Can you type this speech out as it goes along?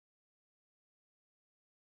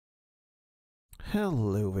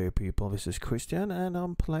Hello there people, this is Christian and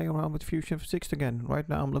I'm playing around with Fusion 360 again. Right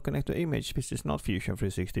now I'm looking at the image. This is not Fusion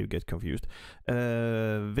 360, you get confused.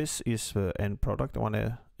 This is the end product I want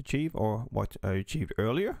to achieve, or what I achieved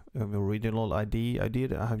earlier. The original idea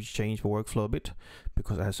I have changed the workflow a bit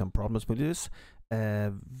because I had some problems with this.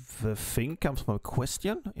 The thing comes from a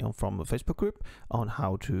question from a Facebook group on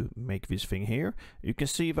how to make this thing here. You can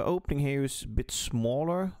see the opening here is a bit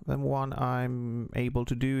smaller than one I'm able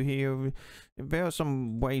to do here. There are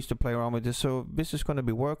some ways to play around with this, so this is going to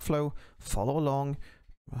be workflow. Follow along,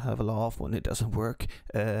 have a laugh when it doesn't work,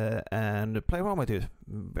 and play around with it.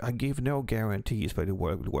 I give no guarantees that it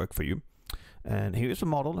will work for you. And here's the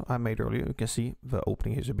model I made earlier. You can see the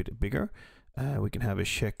opening is a bit bigger. We can have a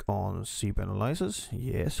check on seep analysis.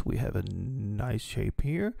 Yes, we have a nice shape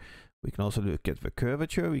here. We can also look at the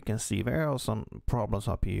curvature. We can see there are some problems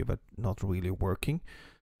up here, but not really working.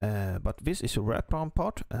 But this is a wraparound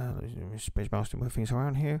part. Space mouse to move things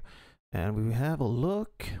around here. And we have a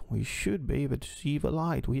look. We should be able to see the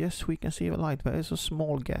light. Yes, we can see the light. There is a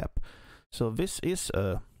small gap. So this is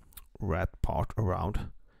a wrap part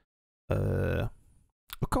around a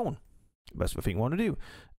cone. That's the thing I want to do.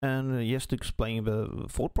 And just to explain the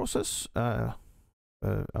thought process, we're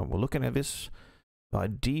looking at this. The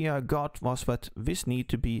idea I got was that this need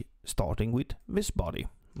to be starting with this body,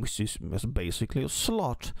 which is basically a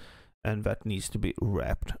slot, and that needs to be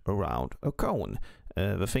wrapped around a cone.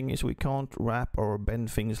 The thing is, we can't wrap or bend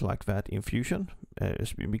things like that in Fusion.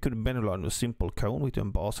 We could bend it on a simple cone with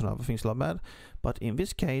emboss and other things like that, but in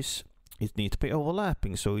this case it needs to be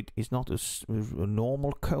overlapping, so it is not a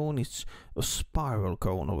normal cone, it's a spiral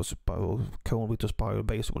cone, or a spiral cone with a spiral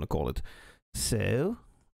base, I want to call it. So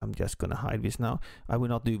I'm just gonna hide this now. I will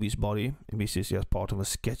not do this body. This is just part of a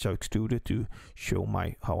sketch I extruded to show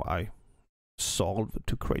how I solved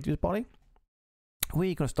to create this body.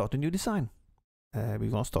 We're gonna start a new design. We're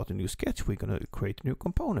gonna start a new sketch. We're gonna create a new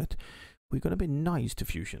component. We're gonna be nice to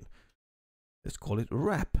Fusion. Let's call it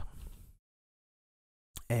wrap.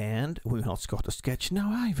 And we're not got a sketch now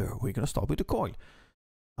either. We're gonna start with the coil.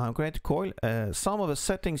 I'm going to coil. Some of the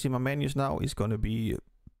settings in my menus now is gonna be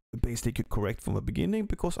basically correct from the beginning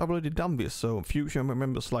because I've already done this. So Fusion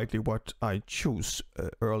remembers slightly what I chose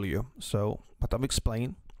earlier. So, but I've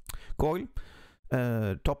explained. Coil,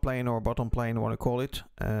 top plane or bottom plane, I want to call it.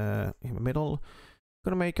 In the middle,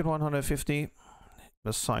 gonna make it 150.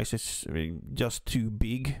 The size is just too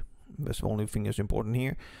big. That's the only thing that's important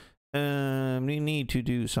here. We need to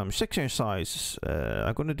do some section size.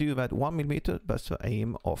 I'm going to do that 1mm. That's the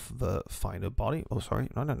aim of the final body. Oh, sorry.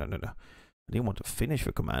 No. I didn't want to finish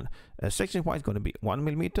the command. Section wise is going to be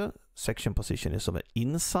 1mm. Section position is on the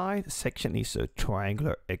inside. Section is a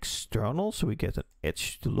triangular external, so we get an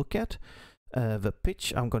edge to look at. The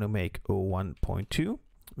pitch I'm going to make 1.2.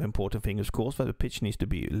 The important thing is, of course, that the pitch needs to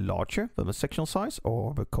be larger than the section size,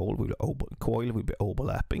 or the coil will be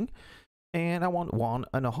overlapping. And I want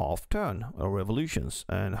 1.5 turn or revolutions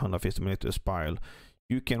and 150mm spiral.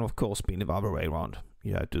 You can of course spin it the other way around.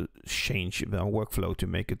 You have to change the workflow to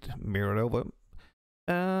make it mirrored over.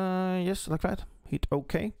 Yes, like that. Hit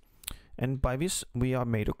OK. And by this we are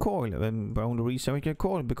made a coil. And the only reason we can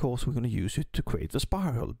coil because we're going to use it to create the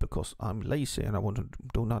spiral, because I'm lazy and I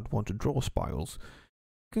do not want to draw spirals.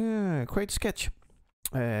 Create sketch.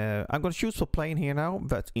 I'm going to choose for plane here now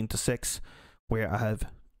that intersects where I have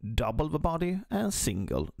double the body and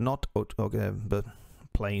single, not the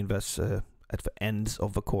plane that's at the ends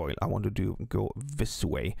of the coil. I want to go this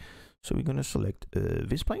way, so we're going to select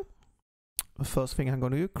this plane. The first thing I'm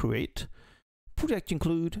going to do, create project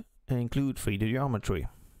include 3D geometry,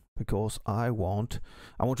 because I want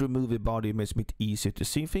to remove the body. It makes it easier to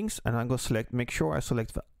see things, and I'm going to make sure I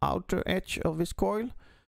select the outer edge of this coil,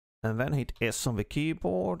 and then hit S on the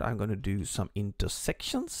keyboard. I'm going to do some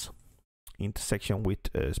intersection with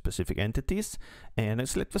specific entities, and I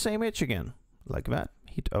select the same edge again, like that.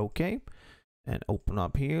 Hit OK, and open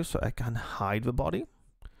up here so I can hide the body.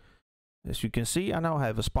 As you can see, I now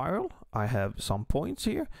have a spiral. I have some points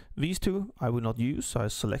here. These two I will not use, so I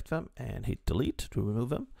select them and hit delete to remove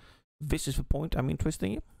them. This is the point I'm interested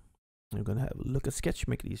in. I'm gonna have a look at sketch,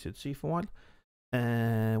 make it easier to see for a while.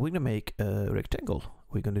 And we're gonna make a rectangle.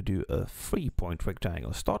 We're gonna do a 3-point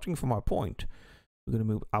rectangle, starting from our point. We're going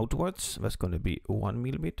to move outwards. That's going to be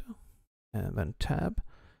 1mm, and then tab.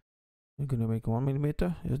 We're going to make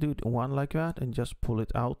 1mm. Just do it one like that and just pull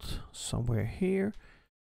it out somewhere here.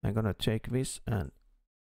 I'm going to take this and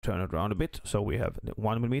turn it around a bit, so we have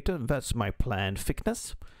 1mm. That's my planned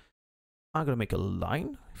thickness. I'm going to make a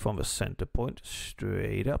line from the center point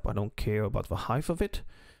straight up. I don't care about the height of it.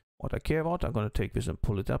 what I care about. I'm going to take this and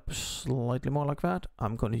pull it up slightly more like that.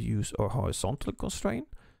 I'm going to use our horizontal constraint.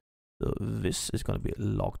 So this is going to be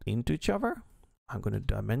locked into each other. I'm going to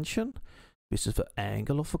dimension. This is the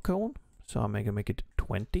angle of a cone. So I'm going to make it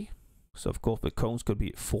 20. So of course the cones could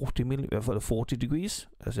be 40 degrees,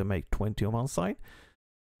 as I make 20 on one side.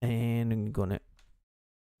 And I'm going to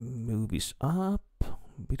move this up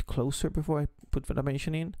a bit closer before I put the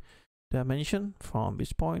dimension in. Dimension from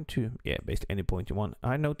this point to, yeah, basically any point you want.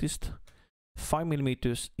 I noticed 5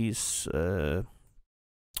 millimeters is the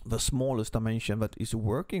smallest dimension that is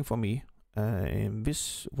working for me in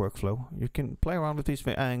this workflow. You can play around with this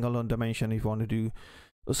angle and dimension if you want to do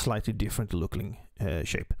a slightly different looking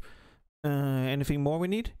shape. Anything more we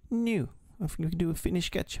need? No. I think we can do a finished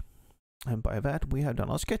sketch. And by that we have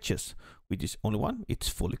done our sketches, which is only one. It's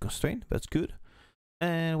fully constrained. That's good.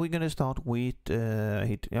 And we're going to start with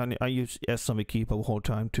I use S on the keyboard the whole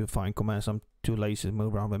time to find commands. I'm too lazy to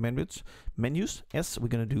move around the menus. S, we're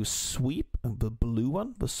going to do sweep, the blue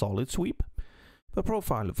one, the solid sweep. The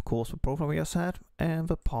profile, of course, the profile we just had. And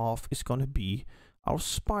the path is going to be our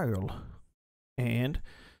spiral. And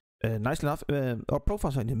nice enough, our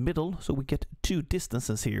profiles are in the middle, so we get 2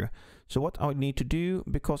 distances here. So what I need to do,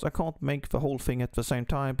 because I can't make the whole thing at the same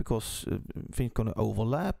time, because things are going to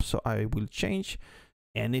overlap, so I will change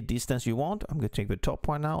any distance you want. I'm going to take the top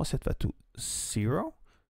one now, set that to 0,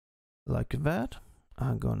 like that.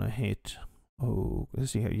 I'm going to hit, oh,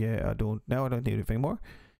 let's see here, yeah, I don't need anything more.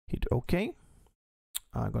 Hit OK.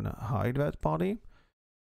 I'm going to hide that body.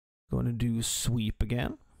 Going to do sweep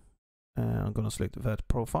again. I'm going to select that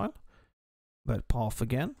profile, that path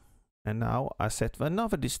again, and now I set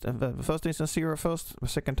another distance. The first distance 0 first. The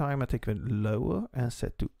second time I take it lower and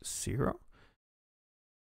set to 0.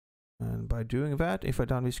 And by doing that, if I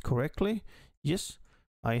done this correctly, yes,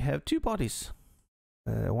 I have 2 bodies,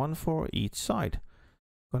 one for each side.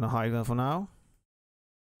 Gonna hide them for now.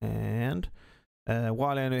 And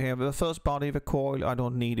while I have the first body, the coil, I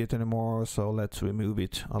don't need it anymore, so let's remove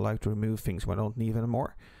it. I like to remove things when I don't need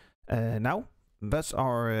anymore. Now that's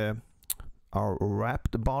our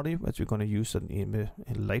wrapped body that we're going to use in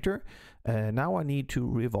later. Now I need to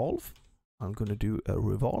revolve. I'm going to do a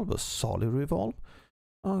revolve, a solid revolve.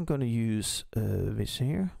 I'm going to use this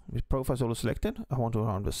here. This profile is already selected. I want to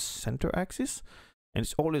around the center axis, and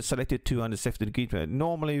it's already selected 270 degrees.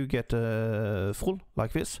 Normally you get full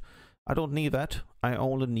like this. I don't need that. I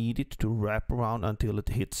only need it to wrap around until it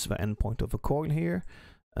hits the end point of the coil here.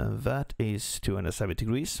 That is 270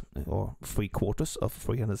 degrees, or 3/4 of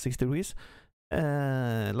 360 degrees,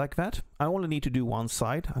 like that. I only need to do one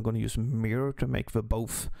side. I'm going to use mirror to make the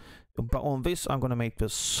both. But on this, I'm going to make the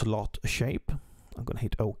slot shape. I'm going to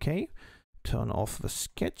hit OK, turn off the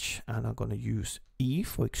sketch, and I'm going to use E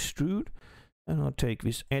for extrude. And I'll take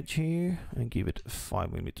this edge here and give it 5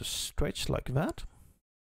 mm stretch like that.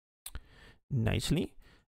 Nicely.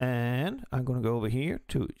 And I'm going to go over here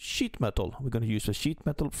to sheet metal. We're going to use the sheet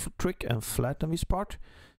metal trick and flatten this part.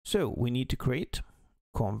 So we need to create,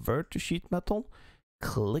 convert to sheet metal,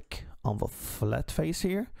 click on the flat face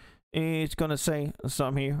here. It's going to say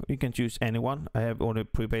some here. You can choose anyone. I have already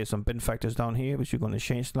prepared some bin factors down here, which you're going to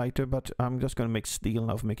change later, but I'm just going to make steel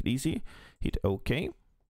now to make it easy. Hit OK. I'm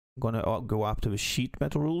going to go up to the sheet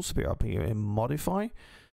metal rules. We're up here in modify.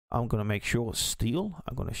 I'm going to make sure steel.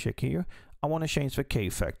 I'm going to check here. I want to change the K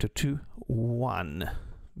factor to 1.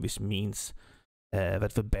 This means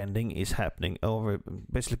that the bending is happening over,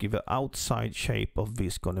 basically the outside shape of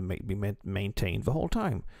this going to be maintained the whole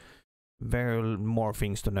time. There are more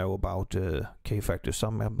things to know about K factor.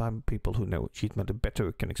 Some people who know sheet metal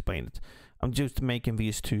better can explain it. I'm just making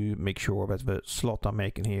these to make sure that the slot I'm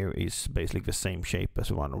making here is basically the same shape as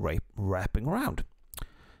the one wrapping around.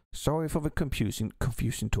 Sorry for the confusing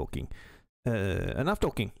talking. Enough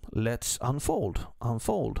talking. Let's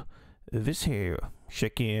unfold this here.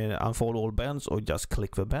 Check in, unfold all bends, or just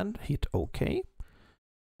click the bend, hit OK,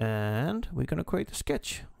 and we're gonna create a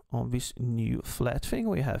sketch on this new flat thing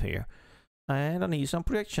we have here. And I need some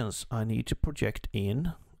projections. I need to project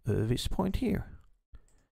in this point here.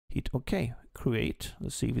 Hit OK, create.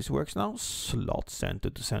 Let's see if this works now. Slot, center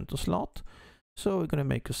to center slot. So we're gonna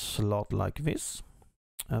make a slot like this.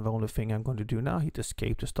 And the only thing I'm going to do now, hit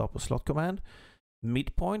escape to stop a slot command.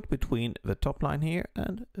 Midpoint between the top line here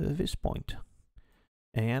and this point.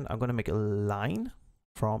 And I'm going to make a line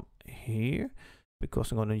from here,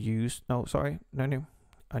 because I'm going to use, no,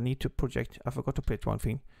 I need to project, I forgot to project one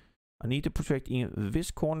thing. I need to project in this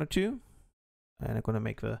corner too. And I'm going to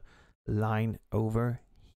make the line over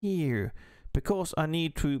here, because I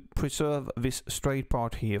need to preserve this straight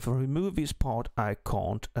part here. If I remove this part, I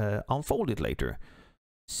can't unfold it later.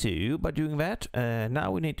 So by doing that,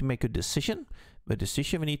 now we need to make a decision. The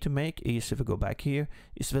decision we need to make is, if we go back here,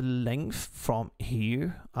 is the length from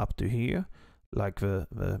here up to here, like the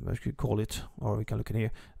what should we call it, or we can look in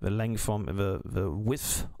here, the length from the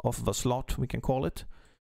width of the slot, we can call it.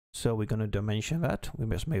 So we're gonna dimension that. We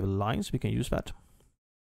must make lines, we can use that.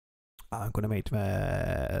 I'm gonna make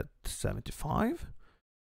that 75.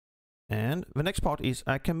 And the next part is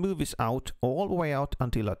I can move this out all the way out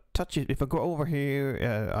until I touch it. If I go over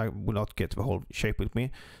here, I will not get the whole shape with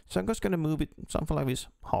me. So I'm just going to move it something like this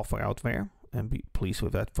halfway out there and be pleased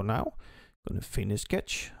with that for now. Going to finish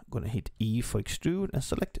sketch. I'm going to hit E for extrude and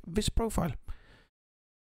select this profile.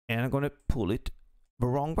 And I'm going to pull it the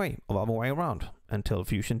wrong way or the other way around and tell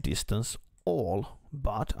Fusion distance all.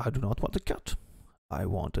 But I do not want a cut. I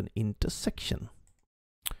want an intersection.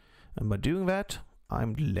 And by doing that,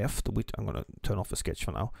 I'm left with, I'm going to turn off the sketch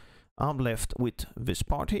for now. I'm left with this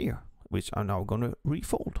part here, which I'm now going to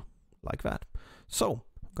refold like that. So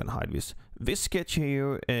I'm going to hide this. This sketch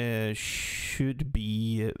here should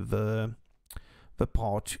be the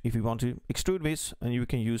part if you want to extrude this, and you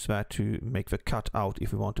can use that to make the cut out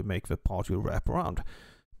if you want to make the part you wrap around.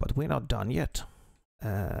 But we're not done yet.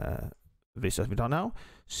 This has been done now.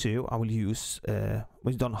 So I will use,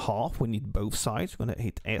 we've done half, we need both sides. I'm going to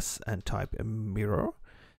hit S and type a mirror.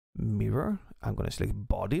 Mirror. I'm going to select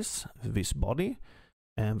bodies, this body,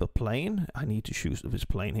 and the plane. I need to choose this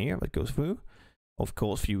plane here that goes through. Of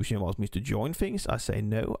course, Fusion wants me to join things. I say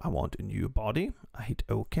no, I want a new body. I hit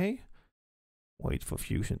OK. Wait for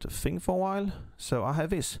Fusion to think for a while. So I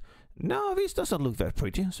have this. No, this doesn't look that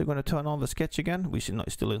pretty. So I'm going to turn on the sketch again, which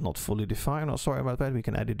still is not fully defined. Oh, sorry about that. We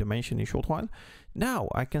can add a dimension in a short while. Now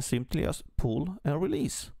I can simply just pull and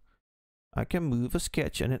release. I can move a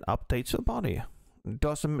sketch and it updates the body.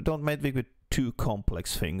 Don't make it with too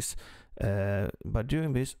complex things. By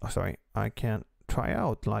doing this, I can try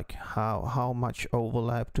out like how much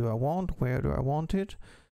overlap do I want? Where do I want it?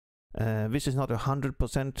 This is not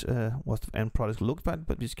 100% what the end product looks like,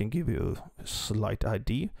 but this can give you a slight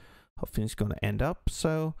idea how things gonna end up.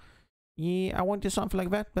 So yeah, I wanted something like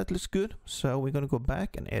that. That looks good. So we're gonna go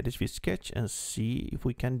back and edit this sketch and see if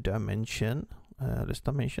we can dimension this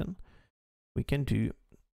dimension. We can do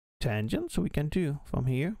tangent, so we can do from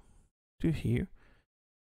here to here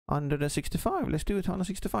under the 65. Let's do it on the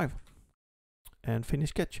 65 and finish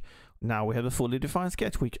sketch. Now we have a fully defined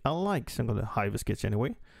sketch, which I like. So I'm gonna hide the sketch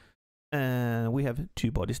anyway. And we have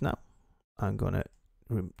two bodies now. I'm gonna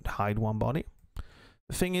hide one body.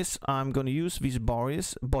 The thing is, I'm gonna use these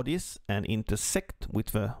bodies and intersect with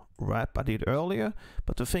the wrap I did earlier.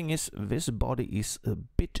 But the thing is, this body is a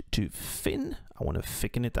bit too thin. I want to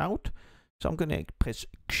thicken it out. So I'm gonna press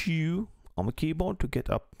Q on the keyboard to get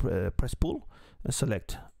up, press pull, and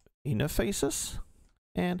select inner faces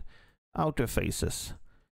and outer faces.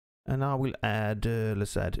 And I will add,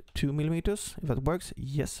 let's add 2 millimeters, if that works.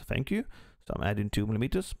 Yes, thank you. So I'm adding 2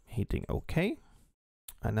 millimeters, hitting OK.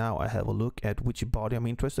 And now I have a look at which body I'm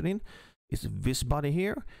interested in. It's this body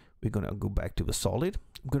here. We're gonna go back to the solid.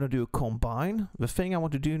 I'm gonna do a combine. The thing I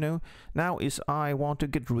want to do now is I want to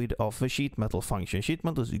get rid of the sheet metal function. Sheet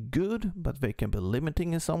metal is good, but they can be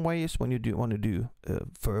limiting in some ways when you want to do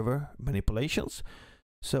further manipulations.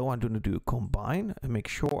 So I'm going to do a combine and make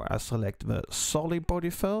sure I select the solid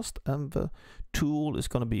body first, and the tool is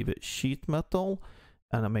going to be the sheet metal,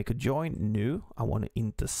 and I make a join. No, I want to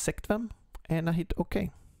intersect them, and I hit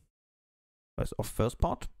OK. That's our first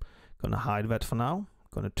part. Gonna hide that for now.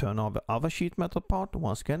 Gonna turn on the other sheet metal part.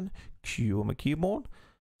 Once again, Q on my keyboard,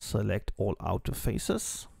 select all outer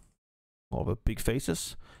faces, all the big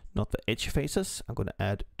faces, not the edge faces. I'm gonna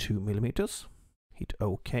add 2 millimeters, hit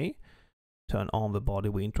OK. Turn on the body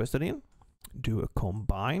we're interested in, do a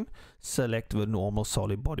combine, select the normal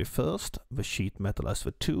solid body first, the sheet metal as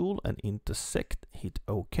the tool, and intersect, hit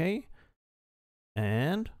OK.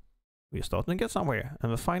 And we're starting to get somewhere.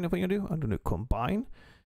 And the final thing I do, I'm going to combine,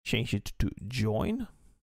 change it to join,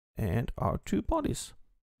 and our two bodies,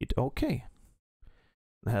 hit OK.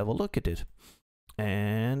 And have a look at it.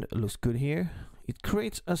 And it looks good here. It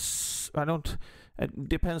creates a, it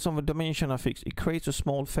depends on the dimension I fix. It creates a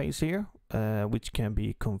small face here, which can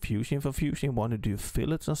be confusing for Fusion. You want to do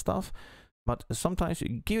fillets and stuff, but sometimes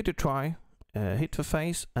you give it a try, hit the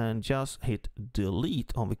face and just hit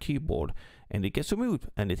delete on the keyboard, and it gets removed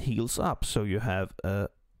and it heals up. So you have a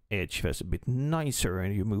edge that's a bit nicer,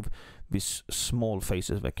 and you move these small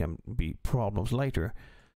faces that can be problems later.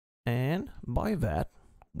 And by that,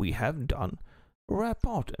 we have done wrap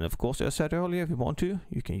part. And of course, as I said earlier, if you want to,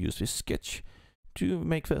 you can use this sketch to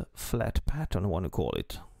make the flat pattern, I want to call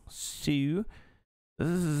it. So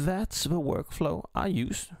that's the workflow I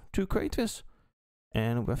use to create this.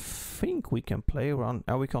 And I think we can play around.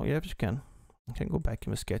 Oh, we can't. Yes, we can. I can go back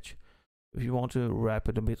in the sketch. If you want to wrap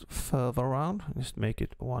it a bit further around, just make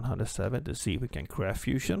it 107 to see if we can craft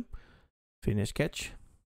fusion. Finish sketch.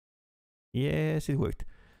 Yes, it worked.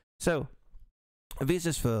 So this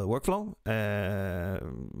is the workflow.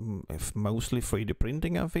 Mostly 3D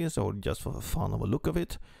printing of this, or just for the fun of a look of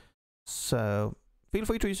it. So feel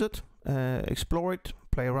free to use it, explore it,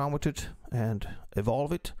 play around with it, and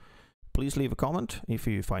evolve it. Please leave a comment if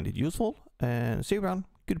you find it useful, and see you around.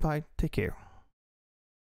 Goodbye, take care.